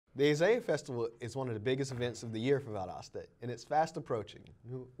The Azalea Festival is one of the biggest events of the year for Valdosta, and it's fast approaching.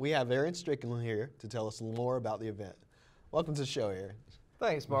 We have Aaron Strickland here to tell us more about the event. Welcome to the show, Aaron.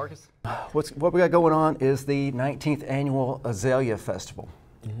 Thanks, Marcus. What we got going on is the 19th annual Azalea Festival,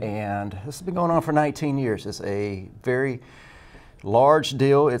 and this has been going on for 19 years. It's a very large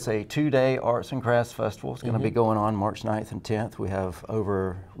deal. It's a 2-day arts and crafts festival. It's going to be going on March 9th and 10th. We're going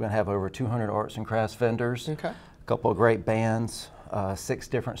to have over 200 arts and crafts vendors, a couple of great bands, 6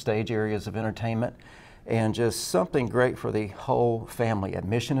 different stage areas of entertainment, and just something great for the whole family.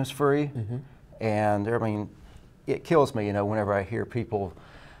 Admission is free, and I mean, it kills me, you know, whenever I hear people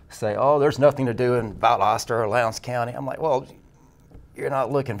say, "Oh, there's nothing to do in Valdosta or Lowndes County." I'm like, well, you're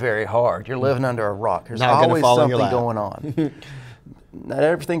not looking very hard. You're living under a rock. There's always something going on. Not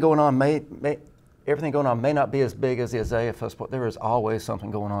everything going on may not be as big as the Azalea Festival. There is always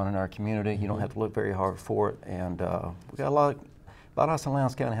something going on in our community. You don't have to look very hard for it, and we got a lot. Valdosta and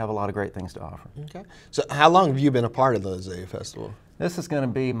Lowndes County have a lot of great things to offer. Okay. So how long have you been a part of the Azalea Festival? This is going to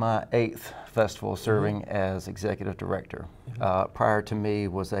be my 8th festival serving as executive director. Prior to me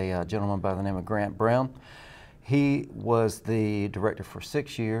was a gentleman by the name of Grant Brown. He was the director for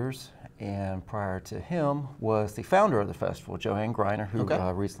 6 years, and prior to him was the founder of the festival, Joanne Greiner, who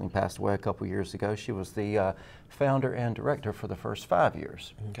recently passed away a couple years ago. She was the founder and director for the first 5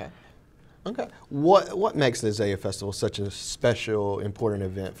 years. Okay. What makes the Azalea Festival such a special, important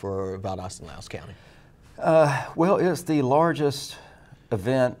event for Valdosta and Lowndes County? Well, it's the largest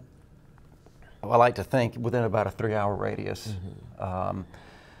event, I like to think, within about a 3-hour radius.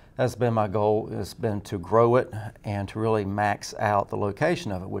 That's been my goal, has been to grow it and to really max out the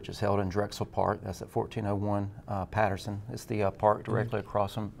location of it, which is held in Drexel Park. That's at 1401 Patterson. It's the park directly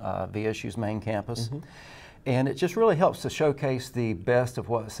across from VSU's main campus. And it just really helps to showcase the best of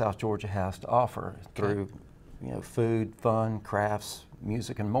what South Georgia has to offer through, you know, food, fun, crafts,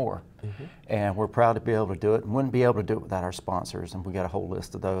 music, and more. And we're proud to be able to do it, and wouldn't be able to do it without our sponsors, and we got a whole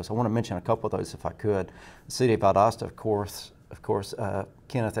list of those. I want to mention a couple of those if I could. The City of Valdosta, of course,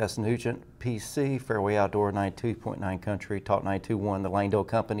 Kenneth S. Nugent, PC, Fairway Outdoor, 92.9 Country, Talk 92.1, the Langdale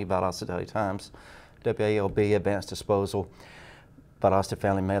Company, Valdosta Daily Times, WALB, Advanced Disposal, Valdosta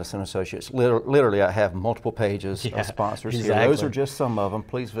Family Medicine Associates. Literally, I have multiple pages of sponsors here. Those are just some of them.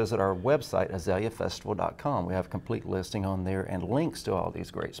 Please visit our website, azaleafestival.com. We have a complete listing on there and links to all these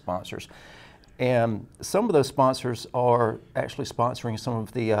great sponsors. And some of those sponsors are actually sponsoring some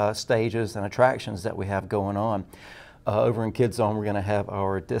of the stages and attractions that we have going on. Over in Kids Zone, we're going to have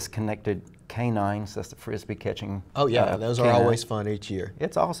our Disconnected Canines. That's the Frisbee catching. Oh yeah, those are always fun each year.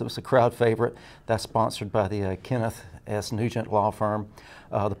 It's awesome. It's a crowd favorite. That's sponsored by the Kenneth S. Nugent Law Firm.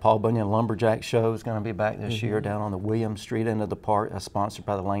 The Paul Bunyan Lumberjack Show is going to be back this year down on the William Street end of the park. That's sponsored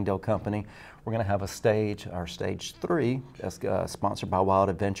by the Langdale Company. We're going to have a stage, our Stage 3, that's sponsored by Wild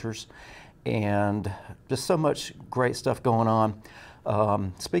Adventures. And just so much great stuff going on.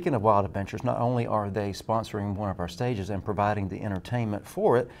 Speaking of Wild Adventures, not only are they sponsoring one of our stages and providing the entertainment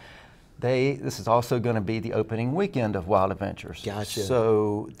for it, this is also going to be the opening weekend of Wild Adventures. Gotcha.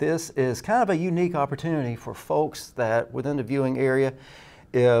 So this is kind of a unique opportunity for folks that within the viewing area.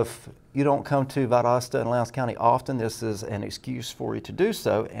 If you don't come to Valdosta and Lowndes County often, this is an excuse for you to do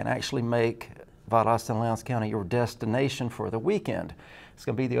so and actually make Valdosta and Lowndes County your destination for the weekend. It's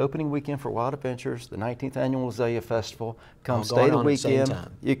going to be the opening weekend for Wild Adventures, the 19th annual Azalea Festival. Come stay the weekend.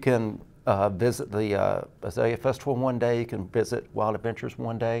 You can visit the Azalea Festival one day. You can visit Wild Adventures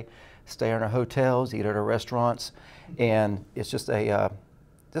one day. Stay in our hotels, eat at our restaurants, and it's just a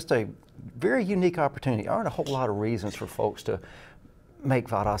very unique opportunity. There aren't a whole lot of reasons for folks to make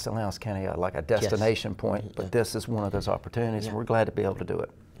Valdosta and Lowndes County like a destination point, but this is one of those opportunities, and we're glad to be able to do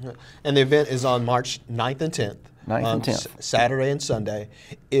it. And the event is on March 9th and 10th. 9th and 10th. Saturday and Sunday.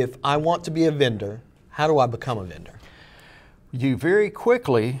 If I want to be a vendor, how do I become a vendor? You very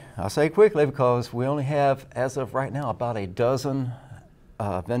quickly, I say quickly because we only have, as of right now, about a dozen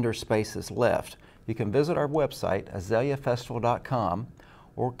vendor spaces left. You can visit our website, azaleafestival.com,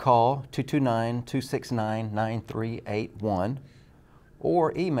 or call 229-269-9381,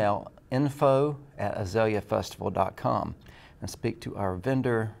 or email info@azaleafestival.com and speak to our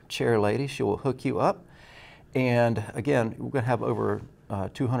vendor chair lady. She will hook you up. And again, we're going to have over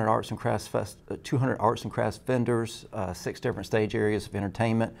 200 arts and crafts vendors, 6 different stage areas of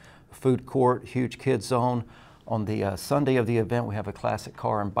entertainment, food court, huge kids zone. On the Sunday of the event, we have a classic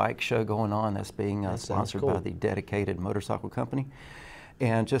car and bike show going on that's being sponsored by the Dedicated Motorcycle Company.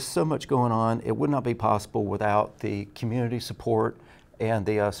 And just so much going on. It would not be possible without the community support and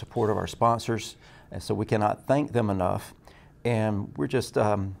the support of our sponsors. And so we cannot thank them enough. And we're just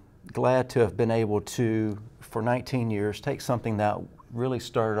glad to have been able to, for 19 years, take something that really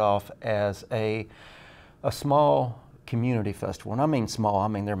started off as a small community festival. And I mean small, I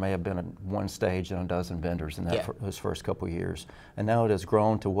mean there may have been one stage and a dozen vendors in that those first couple of years. And now it has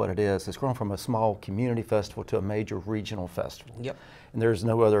grown to what it is. It's grown from a small community festival to a major regional festival. Yep. And there's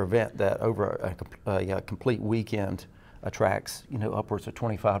no other event that over a complete weekend attracts, you know, upwards of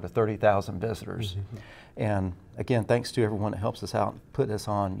 25 to 30,000 visitors. And again, thanks to everyone that helps us out and put this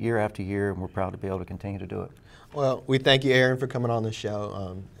on year after year, and we're proud to be able to continue to do it. Well, we thank you, Aaron, for coming on the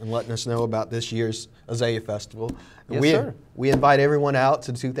show and letting us know about this year's Azalea Festival. Yes, sir. We invite everyone out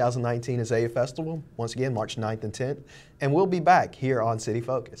to the 2019 Azalea Festival, once again, March 9th and 10th, and we'll be back here on City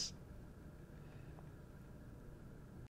Focus.